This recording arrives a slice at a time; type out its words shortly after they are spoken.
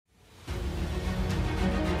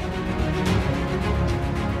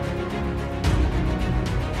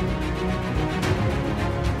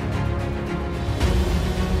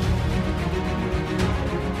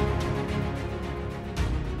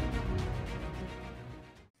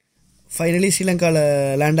Finally ஸ்ரீலங்காவில்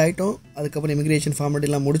land ஆகிட்டோம். அதுக்கப்புறம் இமிக்ரேஷன்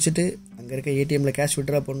ஃபார்மாலிட்டிலாம் முடிச்சுட்டு அங்கே இருக்க ஏடிஎம்மில் கேஷ்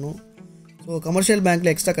விட்ரா பண்ணோம். ஸோ கமர்ஷியல்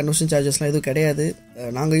பேங்க்கில் எக்ஸ்ட்ரா கன்வர்ஷன் சார்ஜஸ்லாம் எதுவும் கிடையாது.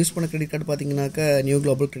 நாங்கள் யூஸ் பண்ண கிரெடிட் கார்டு பார்த்தீங்கன்னாக்கா நியூ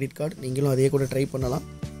குளோபல் கிரெடிட் கார்டு. நீங்களும் அதே கூட ட்ரை பண்ணலாம்.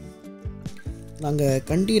 நாங்கள்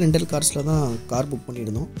கண்டி ரெண்டல் கார்ஸில் தான் கார் புக்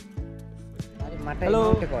பண்ணியிருந்தோம். Hello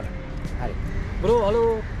bro, hello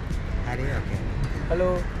hello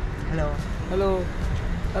hello hello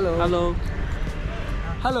hello hello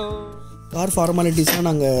hello. Car ஃபார்மாலிட்டிஸ்லாம்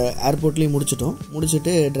நாங்கள் ஏர்போர்ட்லேயும்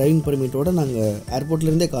முடிச்சுட்டு டிரைவிங் பர்மிட்டோடு நாங்கள்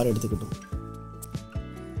ஏர்போர்ட்லேருந்தே கார் எடுத்துக்கிட்டோம்.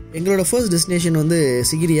 எங்களோட ஃபர்ஸ்ட் டெஸ்டினேஷன் வந்து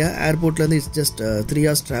Sigiriya. ஏர்போர்ட்லேருந்து it's just 3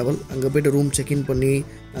 hours travel. அங்கே போய்ட்டு ரூம் செக்இன் பண்ணி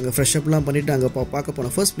நாங்கள் ஃப்ரெஷ்அப்லாம் பண்ணிவிட்டு அங்கே பார்க்க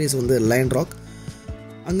போனோம். ஃபர்ஸ்ட் பிளேஸ் வந்து லைன் ராக்.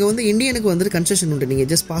 அங்கே வந்து இந்தியனுக்கு வந்துட்டு கன்செஷன் உண்டு. நீங்கள்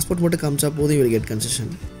ஜஸ்ட் பாஸ்போர்ட் மட்டும் காமிச்சா போதும், யூ வில் கெட்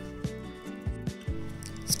கன்செஷன்.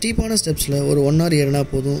 ஸ்டீப்பான ஸ்டெப்ஸில் ஒரு 1 hour ஏறினா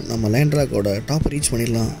போதும் நம்ம லைன் ராக்கோட டாப் ரீச்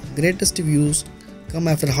பண்ணிடலாம். Greatest views come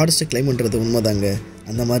after hardest கிளைம்ன்றது உண்மைதாங்க.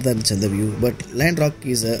 அந்த மாதிரி தான் இருந்துச்சு அந்த view. But line rock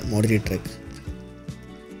is a moderate trek.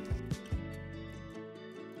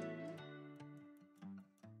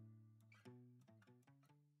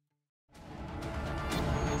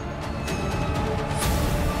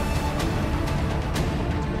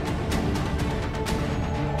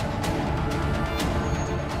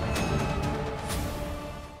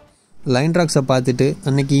 Line ராக்ஸை பார்த்துட்டு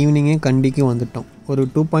அன்றைக்கி ஈவினிங்கே கண்டிக்கு வந்துவிட்டோம். ஒரு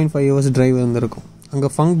 2.5 hours டிரைவ் இருந்திருக்கும். அங்கே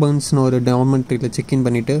ஃபங் பர்ன்ஸ்னு ஒரு டார்மெண்ட்ரியில் செக்இன்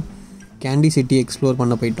பண்ணிவிட்டு கேண்டி சிட்டி எக்ஸ்ப்ளோர்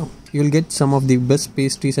பண்ண போயிட்டோம். You will get some of the best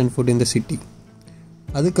pastries and food in the city.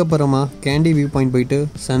 அதுக்கப்புறமா கேண்டி வியூ பாயிண்ட் போயிட்டு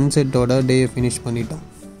சன்செட்டோட டேயை ஃபினிஷ் பண்ணிட்டோம்.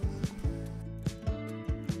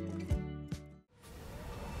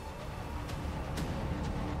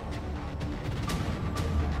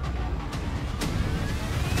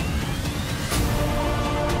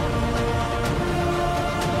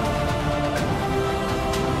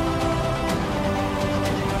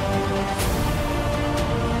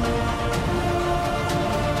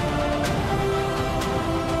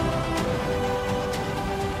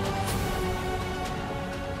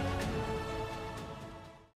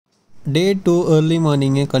 டே 2 ஏர்லி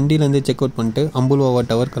மார்னிங்கே கண்டிலேருந்து செக் அவுட் பண்ணிட்டு அம்புல்வாவா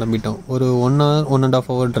டவர் கிளம்பிட்டோம். ஒரு 1 hour 1.5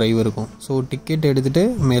 hour டிரைவ் இருக்கும். ஸோ டிக்கெட் எடுத்துகிட்டு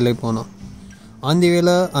மேலே போனோம். ஆந்தி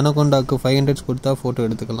வேலை அனகொண்டாவுக்கு 500 கொடுத்தா ஃபோட்டோ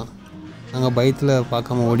எடுத்துக்கலாம். நாங்கள் பயத்தில்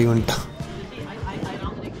பார்க்காம ஓடி வந்துட்டோம்.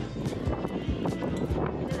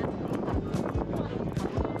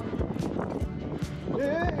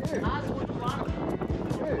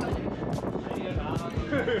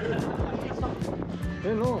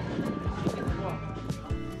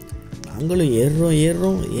 நாங்களும்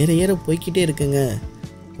ஏற போய்கிட்டே இருக்குங்க.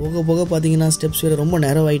 போக போக பார்த்தீங்கன்னா ஸ்டெப்ஸ் வேறு ரொம்ப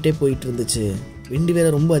நேரம் ஆகிட்டே போயிட்டு இருந்துச்சு. விண்டு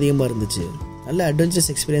வேறு ரொம்ப அதிகமாக இருந்துச்சு. நல்ல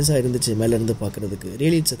அட்வென்ச்சரஸ் எக்ஸ்பீரியன்ஸாக இருந்துச்சு மேலேருந்து பார்க்குறதுக்கு.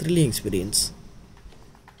 Really it's a thrilling experience.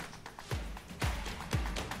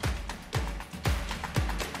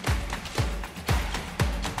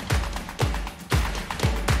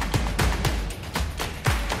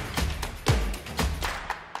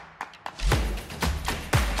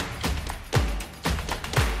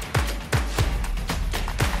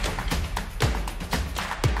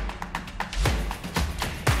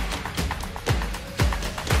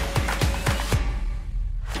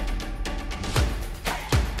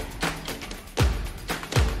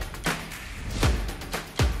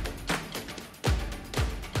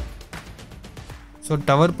 So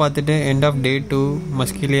tower பார்த்துட்டு எண்ட் ஆஃப் டே 2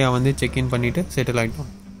 மஸ்கிலியா வந்து செக்இன் பண்ணிவிட்டு செட்டில்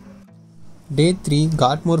ஆகிட்டோம். டே 3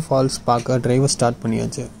 காட்மோர் ஃபால்ஸ் பார்க்க டிரைவர் ஸ்டார்ட்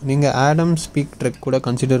பண்ணியாச்சு. நீங்கள் ஆடம்ஸ் பீக் ட்ரெக் கூட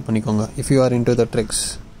கன்சிடர் பண்ணிக்கோங்க if you are into the drugs.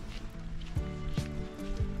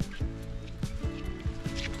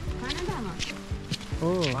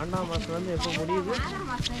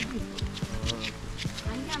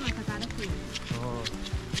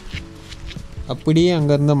 அப்படியே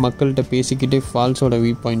அங்கேருந்த மக்கள்கிட்ட பேசிக்கிட்டு ஃபால்ஸோட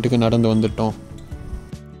வியூ பாயிண்ட்டுக்கு நடந்து வந்துட்டோம்.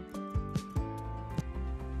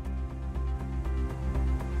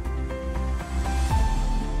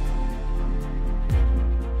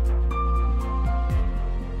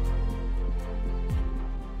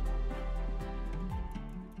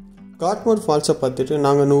 காட்மோர் ஃபால்ஸை பார்த்துட்டு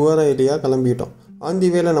நாங்கள் நுவாரா ஏரியா கிளம்பிட்டோம். ஆந்தி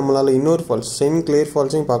வேலை நம்மளால் இன்னொரு ஃபால்ஸ் செயின்ட் கிளேர்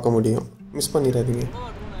ஃபால்ஸையும் பார்க்க முடியும். மிஸ் பண்ணிடாதீங்க.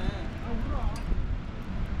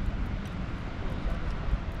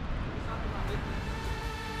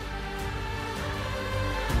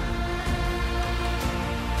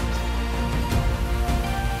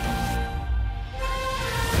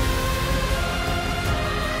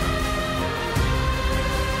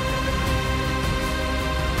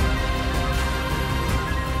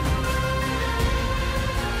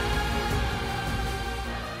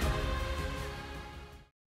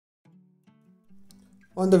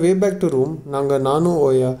 On the way back to room நானும்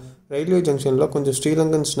ஓயா ரயில்வே ஜங்ஷனில் கொஞ்சம்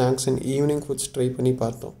Sri Lankan snacks and evening foods try பண்ணி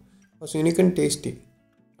பார்த்தோம். Was unique and tasty.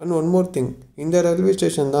 And one more thing, இந்த ரயில்வே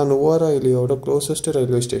ஸ்டேஷன் தான் Nuwara எலியாவோட closest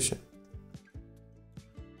railway station.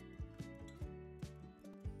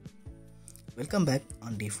 Welcome back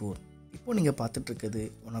on day 4. இப்போ நீங்கள் பார்த்துட்ருக்குது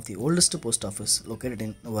one of the oldest post office located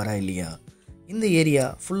in Nuwara எலியா. இந்த ஏரியா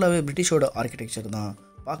ஃபுல்லாகவே பிரிட்டிஷோட architecture தான்,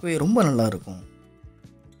 பார்க்கவே ரொம்ப நல்லா இருக்கும்.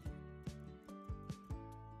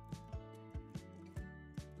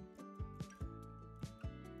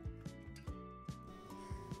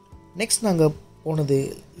 நெக்ஸ்ட் நாங்கள் போனது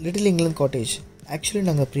லிட்டில் இங்கிலாந்து காட்டேஜ். ஆக்சுவலி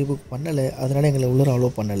நாங்கள் ப்ரீ புக் பண்ணலை, அதனால் எங்களை உள்ளே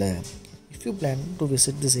அலோவ் பண்ணலை. If you plan to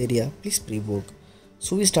visit this area please pre book.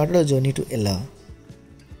 So we started a journey to எல்லா.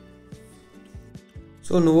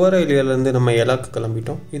 ஸோ நுவாரா எலியாவிலேருந்து நம்ம எலாக்கு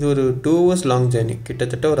கிளம்பிட்டோம். இது ஒரு 2 hours லாங் ஜேர்னி,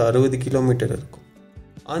 கிட்டத்தட்ட ஒரு 60 கிலோமீட்டர் இருக்கும்.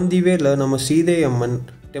 ஆன் தி வேல நம்ம சீதை அம்மன்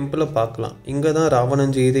டெம்பிளை பார்க்கலாம். இங்கே தான்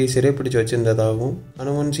ராவணன் சீதையை சிறைப்பிடிச்சு வச்சுருந்ததாகவும்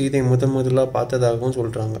அனுமன் சீதை முதலாக பார்த்ததாகவும்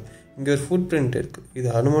சொல்கிறாங்க. இங்கே ஒரு ஃபுட் பிரிண்ட் இருக்குது, இது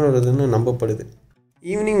அனுமனோடதுன்னு நம்பப்படுது.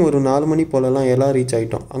 ஈவினிங் ஒரு 4 மணி போலலாம் எல்லாம் ரீச்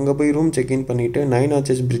ஆகிட்டோம். அங்கே போய் ரூம் செக்இன் பண்ணிவிட்டு 9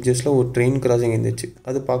 arches பிரிட்ஜஸில் ஒரு ட்ரெயின் கிராசிங் இருந்துச்சு,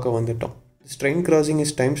 அது பார்க்க வந்துட்டோம். This train crossing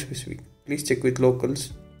is time specific, please check with locals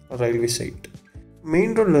railway side.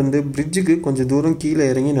 Main ரோட்லேருந்து பிரிட்ஜுக்கு கொஞ்சம் தூரம் கீழே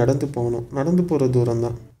இறங்கி நடந்து போகணும். நடந்து போகிற தூரம்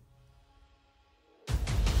தான்.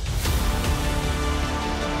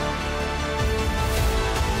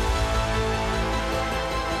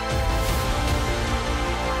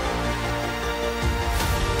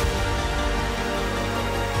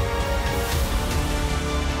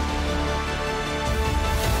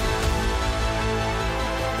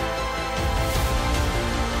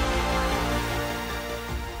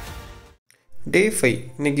 டே 5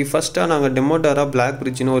 இன்றைக்கி ஃபஸ்ட்டாக நாங்கள் டெமோடாரா பிளாக்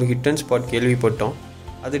பிரிட்ஜ்னு ஒரு ஹிட் அண்ட் ஸ்பாட் கேள்விப்பட்டோம்.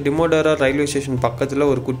 அது டெமோடாரா ரயில்வே ஸ்டேஷன் பக்கத்தில்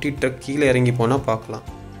ஒரு குட்டி ட்ரக் கீழே இறங்கி போனால் பார்க்கலாம்.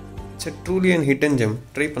 It's a truly and hit and GeM,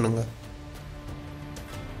 try பண்ணுங்கள்.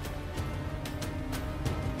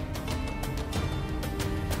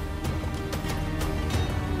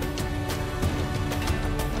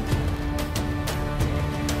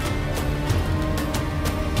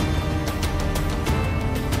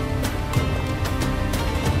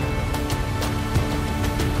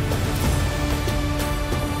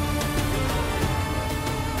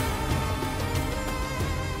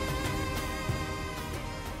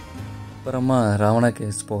 அப்புறமா ராவணா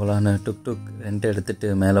கேஸ் போகலான்னு டுக் ரெண்ட் எடுத்துகிட்டு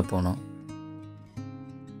மேலே போனோம்.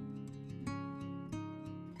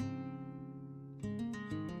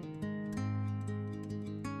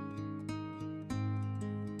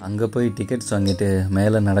 அங்கே போய் டிக்கெட்ஸ் வாங்கிட்டு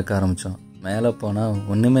மேலே நடக்க ஆரம்பித்தோம். மேலே போனால்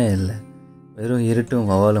ஒன்றுமே இல்லை, வெறும் இருட்டும்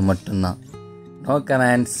வவாலும் மட்டும்தான். No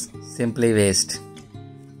comments, simply waste.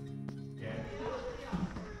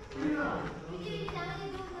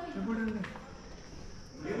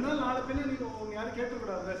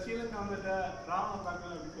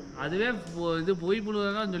 அதுவே இது பொய்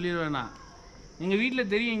புழுதான் சொல்லிடுவேண்ணா. எங்கள்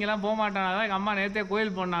வீட்டில் தெரியும் இங்கெல்லாம் போக மாட்டாங்க, அதான் எங்கள் அம்மா நேரத்தே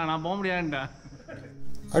கோயில் போனாங்க, நான் போக முடியாதுன்ட்டேன்.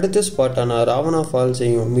 அடுத்த ஸ்பாட்டான ராவணா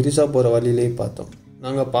ஃபால்ஸையும் மிரிசா போகிற வழியிலே பார்த்தோம்.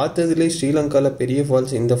 நாங்கள் பார்த்ததுலே ஸ்ரீலங்காவில் பெரிய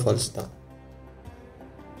ஃபால்ஸ் இந்த ஃபால்ஸ் தான்.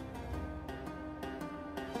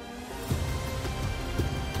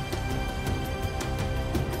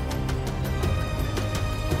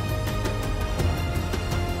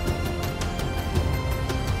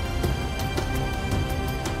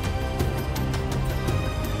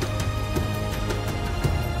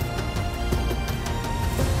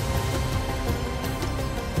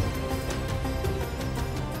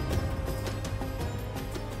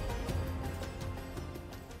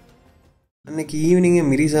 அன்றைக்கி ஈவினிங்கே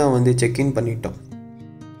மிரிசா வந்து செக்இன் பண்ணிட்டோம்.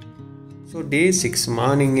 ஸோ டே 6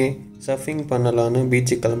 மார்னிங்கே சர்ஃபிங் பண்ணலான்னு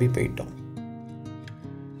பீச்சுக்கு கிளம்பி போயிட்டோம்.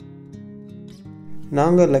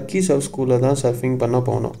 நாங்கள் லக்கி சர்ஃப் ஸ்கூலில் தான் சர்ஃபிங் பண்ண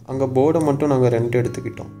போனோம். அங்கே போர்டை மட்டும் நாங்கள் ரெண்ட்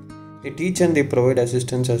எடுத்துக்கிட்டோம். தி teach and the provide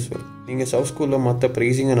assistance as well. நீங்கள் சர்ஃப் ஸ்கூலில் மற்ற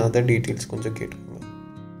ப்ரைஸிங் அண்ட் அதர் டீட்டெயில்ஸ் கொஞ்சம் கேட்டுக்கோங்க.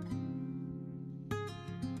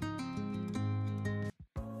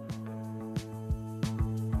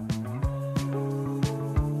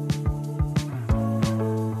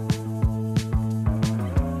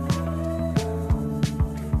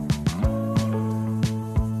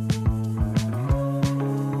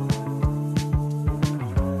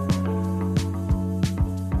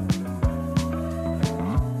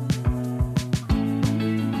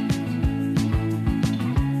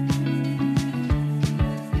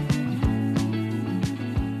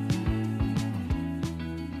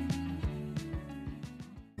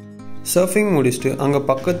 சர்ஃபிங் முடிச்சுட்டு அங்கே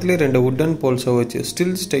பக்கத்துலேயே 2 வுட்டன் போல்ஸை வச்சு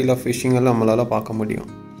ஸ்டில் ஸ்டைல் ஆஃப் ஃபிஷிங் எல்லாம் நம்மளால் பார்க்க முடியும்.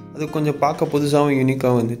 அது கொஞ்சம் பார்க்க புதுசாகவும்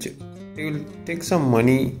யூனிக்காகவும் இருந்துச்சு. You will take some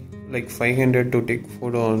money like 500 to take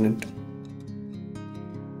photo on it.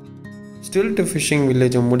 Still to phishing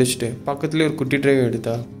வில்லேஜை முடிச்சுட்டு பக்கத்துலேயே ஒரு குட்டி ட்ரைவ்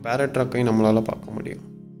எடுத்தால் பேரட் ட்ரக்கையும் நம்மளால் பார்க்க முடியும்.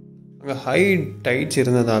 அங்கே ஹை டைட்ஸ்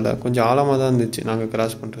இருந்ததால் கொஞ்சம் ஆழமாக தான் இருந்துச்சு நாங்கள்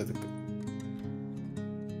கிராஸ் பண்ணுறதுக்கு.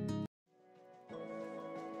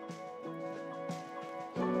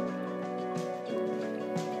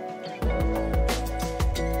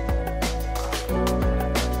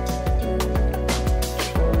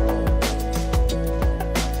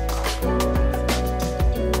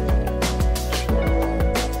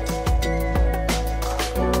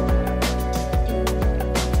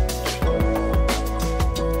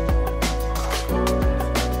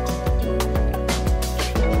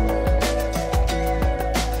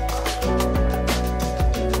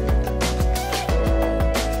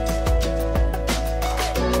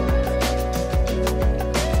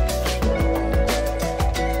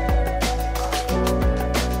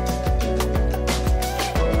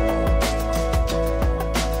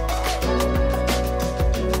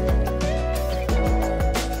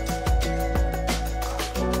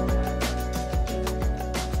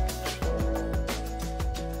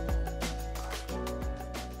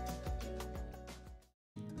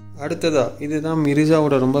 அடுத்ததாக இதுதான்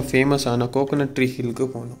மிரிசாவோட ரொம்ப ஃபேமஸான கோகோனட் ட்ரீ ஹில்க்கு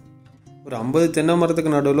போனோம். ஒரு 50 தென்னை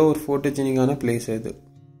மரத்துக்கு நடுவில் ஒரு ஃபோட்டோஜெனிக்கான பிளேஸ் இது.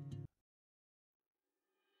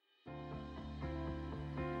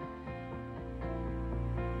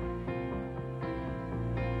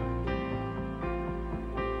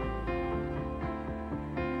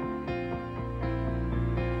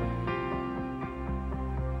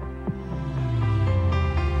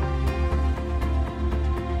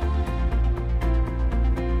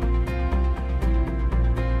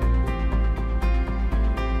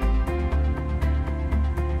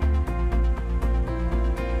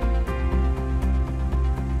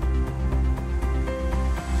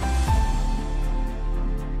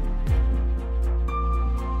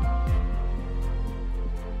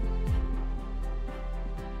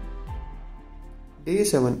 Day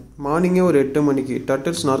 7 மார்னிங்கே ஒரு 8 மணிக்கு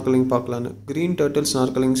டர்ட்டில் ஸ்நார்க்கலிங் பார்க்கலான்னு க்ரீன் டர்ட்டில்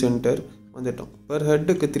ஸ்நார்க்கலிங் சென்டர் வந்துட்டோம். பர்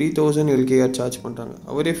ஹெட்டுக்கு 3000 LKR சார்ஜ் பண்ணுறாங்க.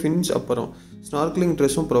 அவரே ஃபின்ஸ் அப்புறம் ஸ்நார்க்கலிங்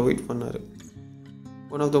ட்ரெஸ்ஸும் ப்ரொவைட் பண்ணார்.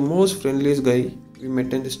 One of the most friendliest guy we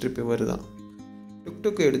மெட் இன் திஸ் ட்ரிப் இவர் தான்.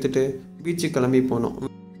 டுக் எடுத்துகிட்டு பீச்சுக்கு கிளம்பி போனோம்.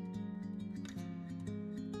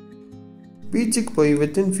 பீச்சுக்கு போய்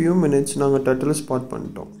வித்தின் ஃபியூ மினிட்ஸ் நாங்கள் டர்ட்டில் ஸ்பாட்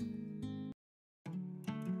பண்ணிட்டோம்.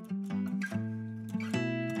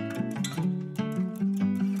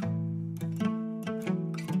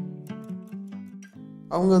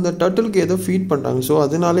 அவங்க அந்த டர்ட்டிலுக்கு ஏதோ ஃபீட் பண்ணுறாங்க. ஸோ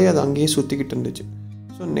அதனாலே அது அங்கேயே சுற்றிக்கிட்டு இருந்துச்சு.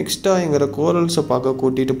 ஸோ நெக்ஸ்ட்டாக எங்களை கோரல்ஸை பார்க்க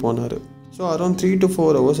கூட்டிகிட்டு போனார். ஸோ அரௌண்ட் 3 to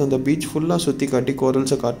 4 hours அந்த பீச் ஃபுல்லாக சுற்றி காட்டி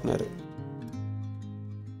கோரல்ஸை காட்டினார்.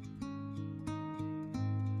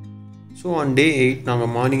 ஸோ ஆன் டே 8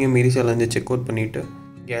 நாங்கள் மார்னிங்கே மிரிசாலேருந்து செக் அவுட் பண்ணிவிட்டு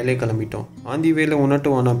கேலே கிளம்பிட்டோம். ஆந்தி வேல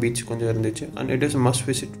உனட்டுவானா பீச் கொஞ்சம் இருந்துச்சு. And it is must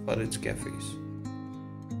visit for it's cafes.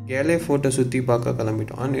 Cayley ஃபோர்ட்டை சுற்றி பார்க்க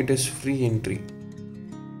கிளம்பிட்டோம். And it is free entry.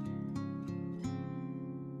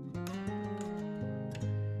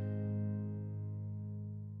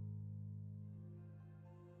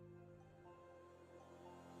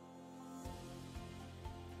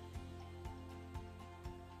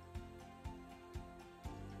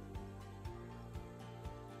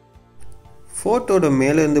 ஃபோர்ட்டோட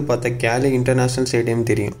மேலேருந்து பார்த்தா கேலே இன்டர்நேஷ்னல் ஸ்டேடியம்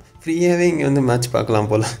தெரியும். ஃப்ரீயாகவே இங்கே வந்து மேட்ச் பார்க்கலாம்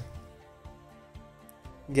போல்.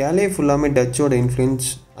 கேலே ஃபுல்லாமே டச்சோட இன்ஃப்ளூயன்ஸ்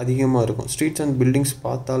அதிகமாக இருக்கும். ஸ்ட்ரீட்ஸ் அண்ட் பில்டிங்ஸ்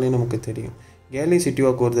பார்த்தாலே நமக்கு தெரியும். கேலே சிட்டி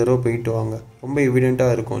வாக் ஒரு தடவை போயிட்டு வாங்க. ரொம்ப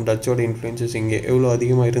எவிடெண்ட்டாக இருக்கும் டச்சோட இன்ஃப்ளூயன்ஸஸ் இங்கே எவ்வளோ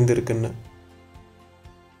அதிகமாக இருந்திருக்குன்னு.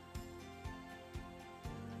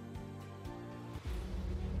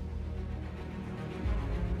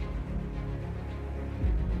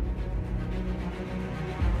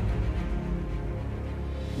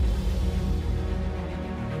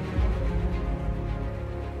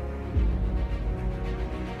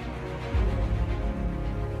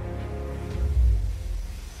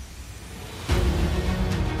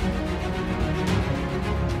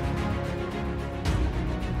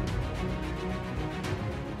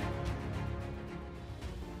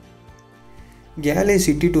 கேலே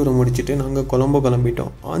சிட்டி டூரை முடிச்சுட்டு நாங்கள் கொலம்போ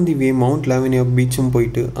கிளம்பிட்டோம். ஆன் தி வே மவுண்ட் லாவினியா பீச்சும்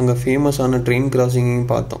போயிட்டு அங்கே ஃபேமஸான ட்ரெயின் கிராசிங்கையும்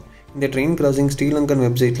பார்த்தோம். இந்த ட்ரெயின் கிராசிங் ஸ்ரீலங்கன்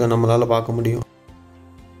வெப்சைட்டில் நம்மளால் பார்க்க முடியும்.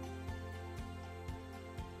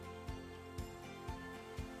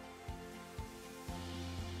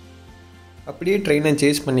 அப்படியே ட்ரெயினை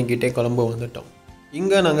சேஸ் பண்ணிக்கிட்டே கொலம்போ வந்துட்டோம்.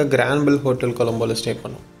 இங்கே நாங்கள் கிராண்ட்பில் ஹோட்டல் கொலம்போவில் ஸ்டே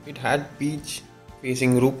பண்ணோம். It had beach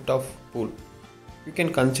facing Roop top pool. You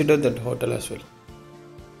can consider that hotel as well.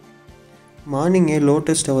 மார்னிங்கே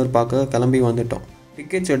லோட்டஸ் டவர் பார்க்க கிளம்பி வந்துட்டோம்.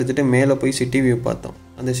 டிக்கெட்ஸ் எடுத்துகிட்டு மேலே போய் சிட்டி வியூ பார்த்தோம்.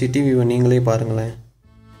 அந்த சிட்டி வியூவை நீங்களே பாருங்களேன்.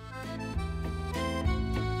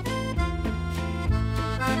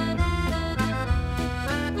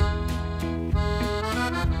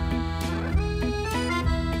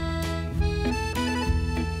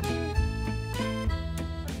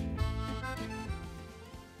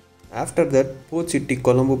 After that board city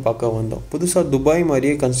Colombo பார்க்க வந்தோம். புதுசாக துபாய்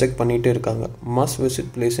மாதிரியே கன்ஸ்ட்ரக்ட் பண்ணிகிட்டு இருக்காங்க. மஸ்ட்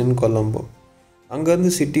விசிட் பிளேஸ் இன் கொலம்போ.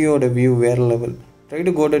 அங்கேருந்து சிட்டியோட வியூ வேறு level. Try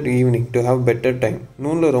to go at evening to have better time.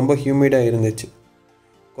 நூனில் ரொம்ப ஹியூமிடாக இருந்துச்சு.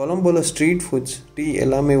 கொலம்போவில் ஸ்ட்ரீட் ஃபுட்ஸ், டீ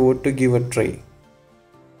எல்லாமே ஓட்டு give a try.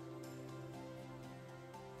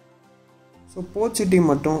 So board city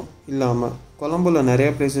மட்டும் இல்லாமல் கொலம்போவில் நிறைய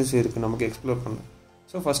பிளேசஸ் இருக்குது நமக்கு எக்ஸ்ப்ளோர் பண்ண.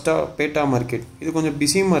 ஸோ ஃபஸ்ட்டாக பேட்டா மார்க்கெட். இது கொஞ்சம்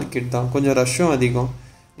பிஸி மார்க்கெட் தான், கொஞ்சம் ரஷ்ஷும் அதிகம்.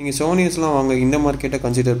 நீங்கள் சோனியர்ஸ்லாம் வாங்க இந்த மார்க்கெட்டை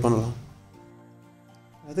கன்சிடர் பண்ணலாம்.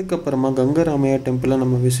 அதுக்கப்புறமா கங்கராமையா டெம்பிளை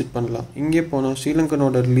நம்ம விசிட் பண்ணலாம். இங்கே போனால்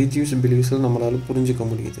ஸ்ரீலங்கனோட ரிலீஜியஸ் பிலீவ்ஸில் நம்மளால் புரிஞ்சிக்க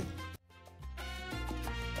முடியுது.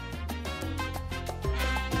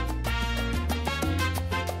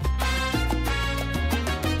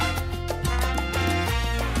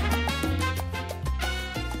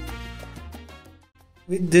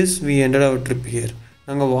 With this we ended our trip here.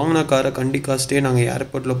 நாங்கள் வாங்கின காரை கண்டிக்காஸ்ட்டே நாங்கள்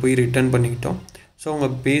ஏர்போர்ட்டில் போய் ரிட்டர்ன் பண்ணிக்கிட்டோம். ஸோ அவங்க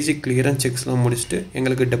பேசிக் கிளியரன்ஸ் செக்ஸ்லாம் முடிச்சுட்டு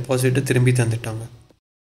எங்களுக்கு டெபாசிட்டு திரும்பி தந்துட்டாங்க.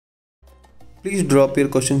 Please drop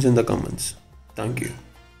your questions in the comments. Thank you.